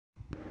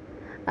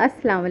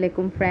Assalamu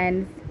alaikum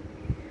friends.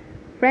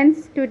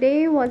 Friends,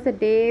 today was a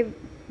day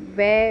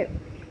where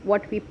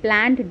what we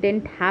planned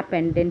didn't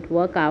happen, didn't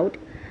work out,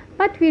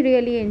 but we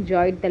really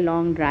enjoyed the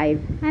long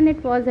drive and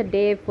it was a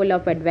day full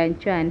of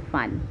adventure and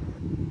fun.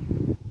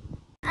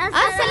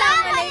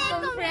 Assalamu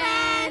alaikum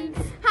friends.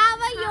 How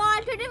are you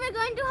all? Today we're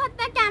going to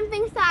Hatta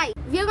camping site.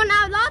 We're gonna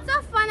have lots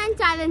of fun and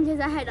challenges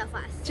ahead of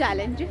us.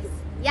 Challenges?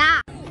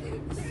 Yeah.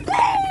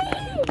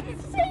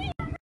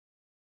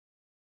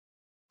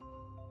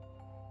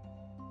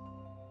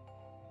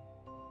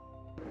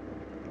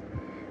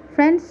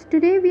 Friends,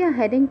 today we are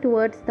heading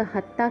towards the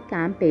Hatta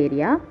camp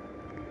area.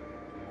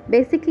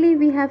 Basically,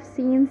 we have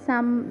seen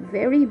some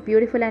very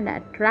beautiful and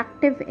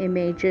attractive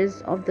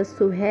images of the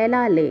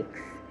Suhaila lakes.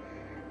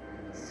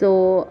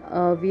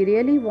 So, we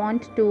really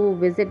want to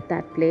visit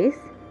that place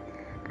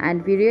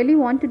and we really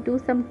want to do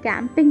some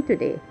camping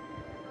today.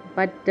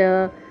 But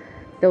the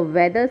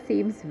weather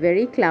seems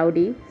very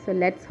cloudy, so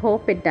let's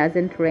hope it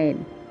doesn't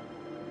rain.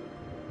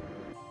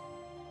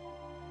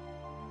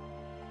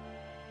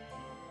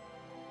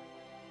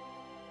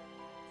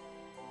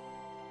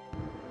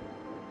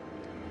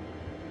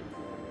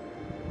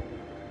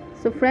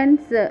 So friends,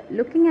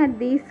 looking at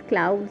these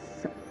clouds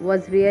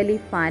was really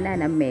fun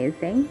and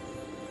amazing.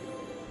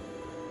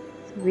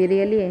 So we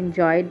really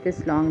enjoyed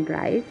this long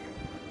drive.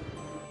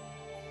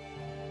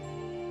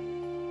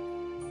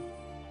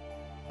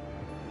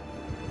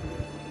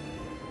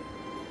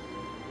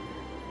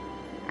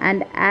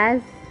 And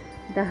as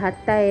the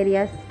Hatta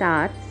area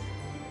starts,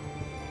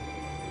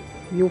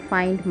 you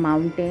find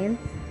mountains.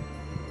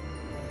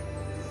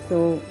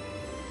 So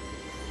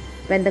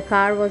when the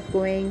car was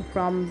going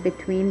from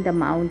between the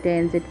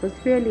mountains, it was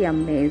really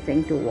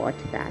amazing to watch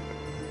that.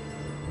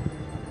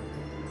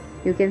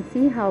 You can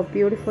see how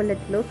beautiful it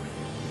looks.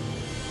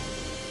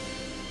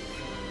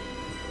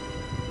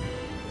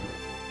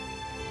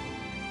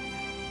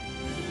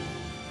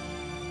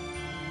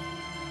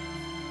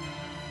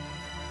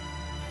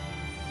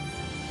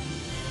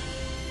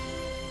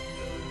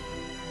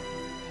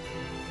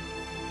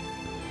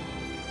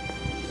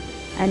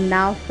 And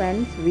now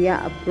friends, we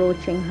are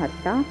approaching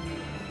Hatta.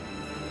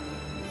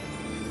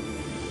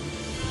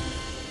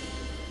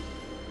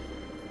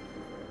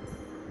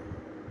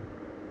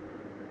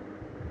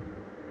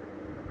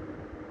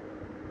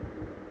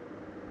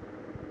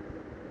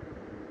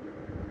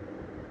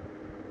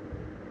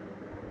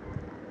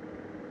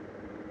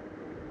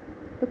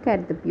 Look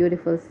at the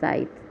beautiful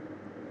sight.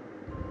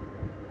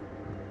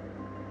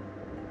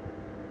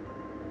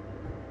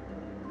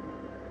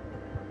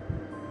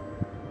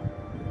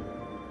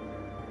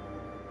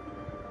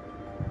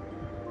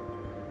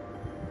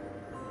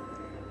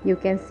 You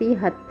can see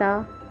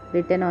Hatta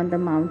written on the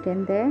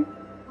mountain there.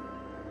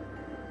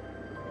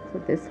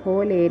 So this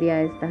whole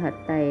area is the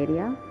Hatta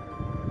area.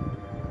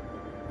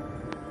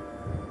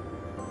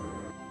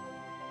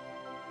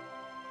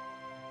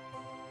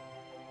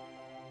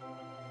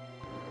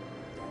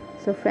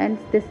 So friends,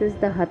 this is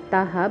the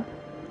Hatta hub.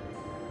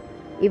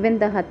 Even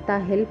the Hatta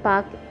Hill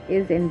Park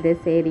is in this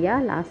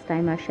area. Last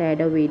time I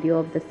shared a video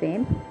of the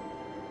same.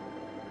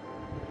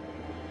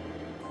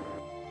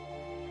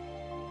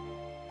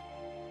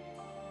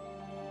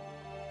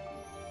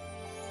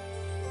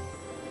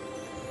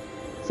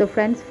 So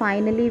friends,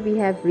 finally we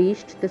have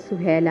reached the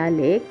Suhaila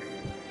lakes.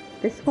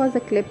 This was a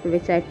clip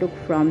which I took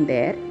from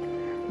there,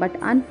 but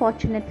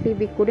unfortunately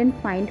we couldn't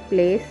find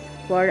place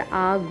for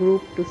our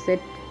group to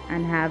sit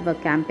and have a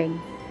camping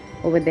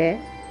over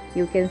there.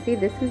 You can see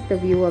this is the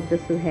view of the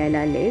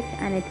Suhaila lake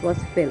and it was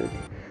filled.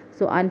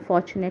 So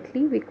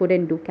unfortunately we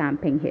couldn't do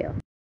camping here.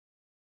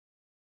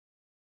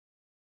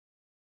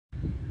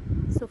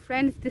 So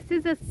friends, this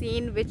is a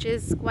scene which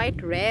is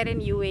quite rare in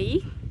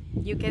UAE.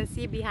 You can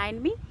see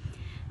behind me,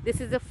 this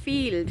is a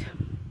field.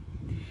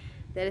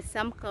 There is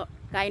some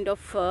kind of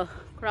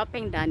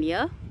cropping done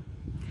here.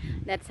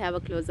 Let's have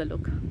a closer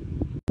look.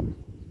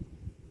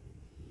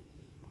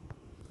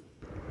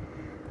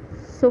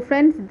 So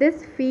friends,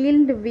 this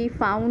field we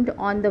found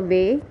on the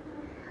way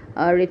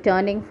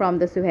returning from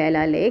the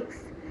Suhaila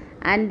lakes,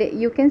 and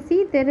you can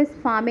see there is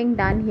farming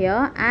done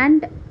here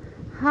and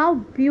how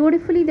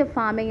beautifully the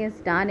farming is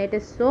done. It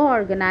is so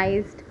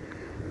organized.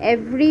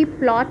 Every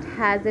plot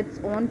has its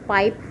own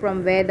pipe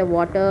from where the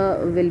water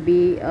will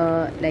be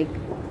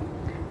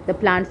the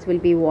plants will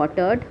be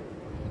watered.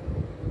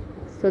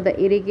 So the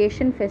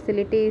irrigation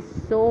facility is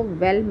so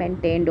well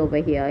maintained over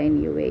here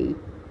in UAE.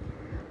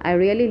 I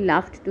really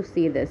loved to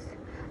see this,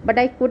 but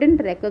I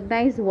couldn't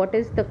recognize what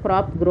is the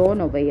crop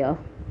grown over here.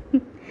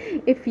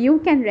 If you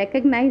can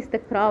recognize the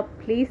crop,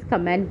 please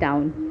comment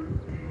down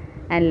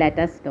and let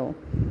us know.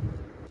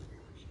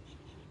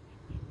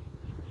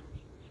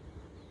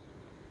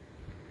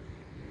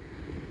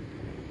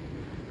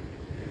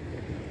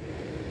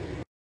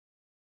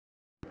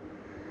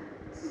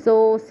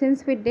 So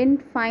since we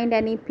didn't find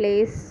any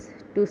place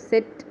to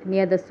sit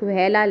near the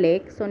Suhaila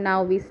lake, so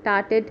now we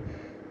started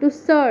to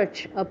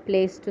search a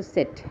place to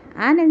sit,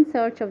 and in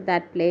search of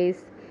that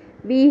place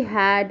we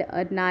had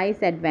a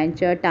nice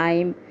adventure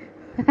time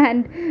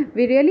And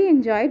we really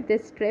enjoyed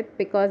this trip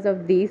because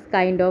of these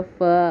kind of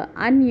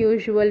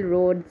unusual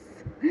roads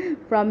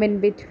from in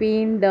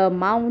between the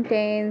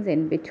mountains,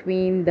 in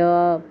between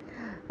the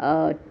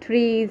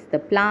trees, the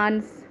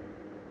plants.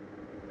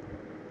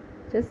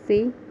 Just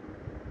see.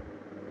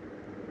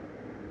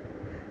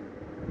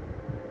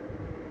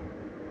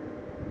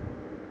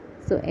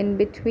 So in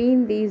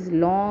between these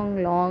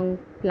long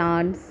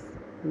plants,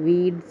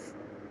 weeds,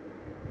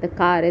 the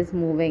car is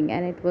moving,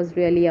 and it was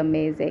really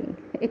amazing.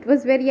 It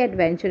was very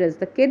adventurous.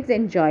 The kids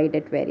enjoyed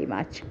it very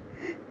much.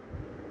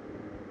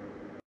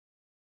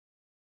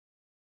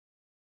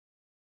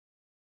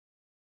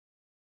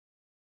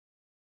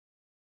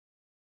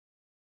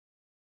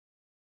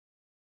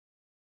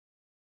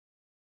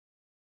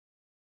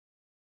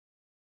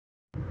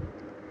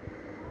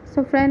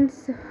 So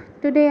friends,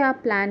 today our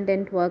plan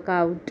didn't work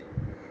out.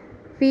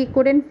 We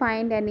couldn't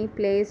find any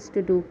place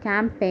to do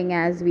camping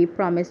as we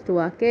promised to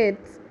our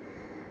kids.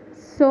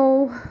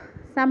 So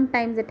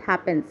sometimes it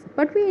happens,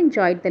 but we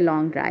enjoyed the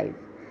long drive.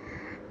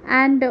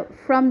 And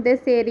from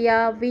this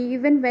area, we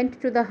even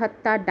went to the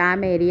Hatta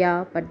Dam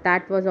area, but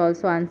that was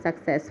also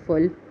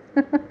unsuccessful.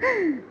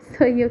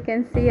 So you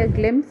can see a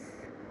glimpse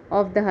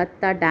of the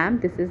Hatta Dam.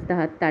 This is the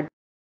Hatta.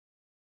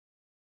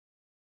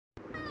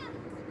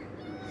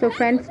 So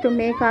friends, to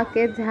make our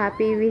kids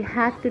happy, we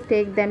had to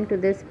take them to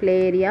this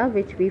play area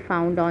which we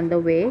found on the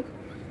way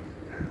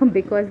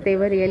because they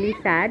were really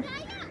sad.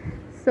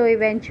 So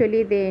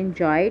eventually they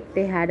enjoyed.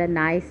 They had a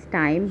nice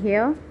time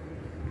here.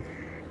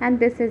 And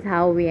this is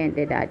how we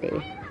ended our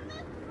day.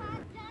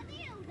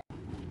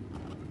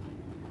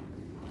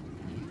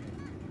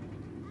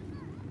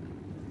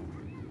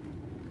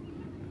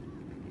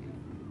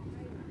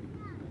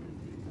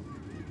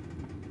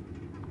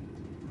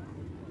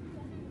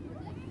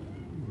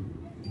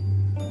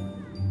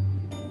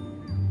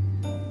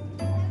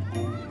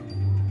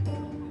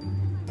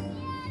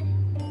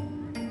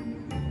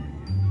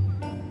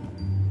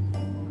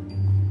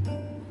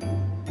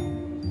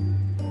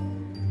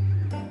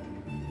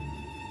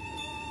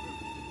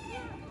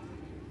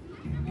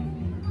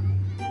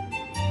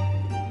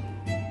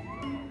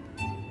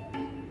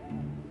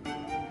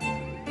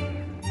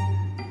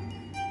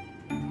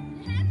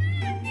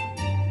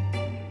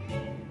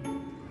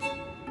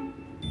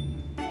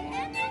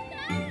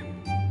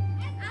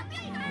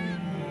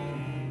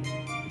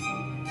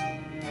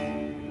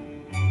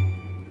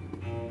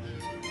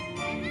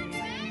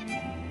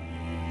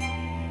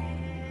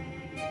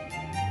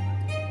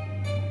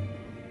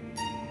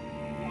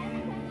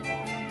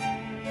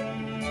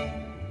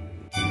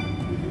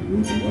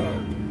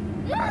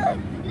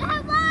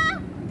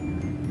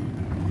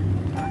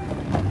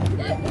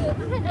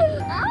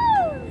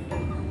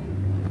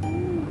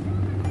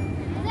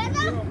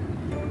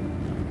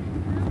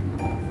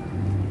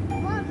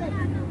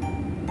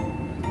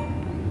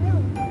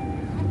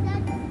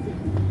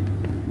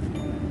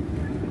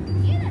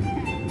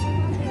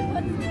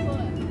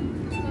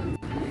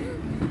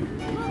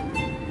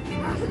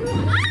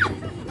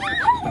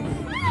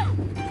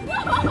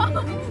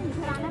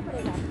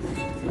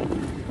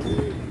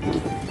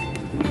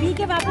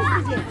 के वापस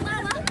कीजिए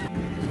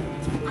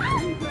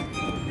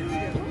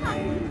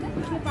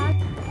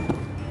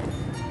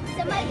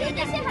समझिए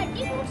जैसे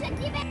हड्डी फूट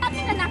सकती है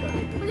आपने करना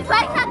मुझे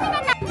भाई साथ ही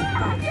करना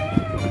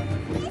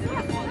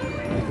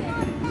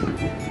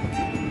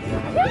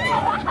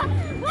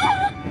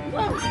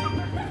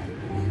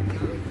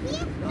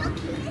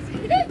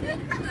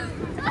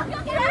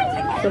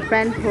So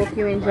friends, hope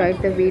you enjoyed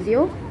the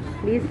video.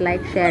 Please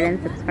like, share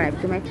and subscribe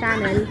to my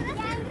channel.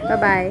 Bye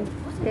bye.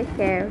 Take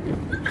care.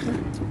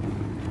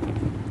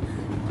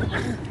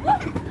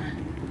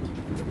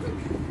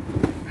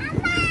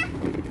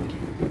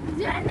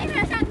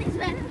 Mama!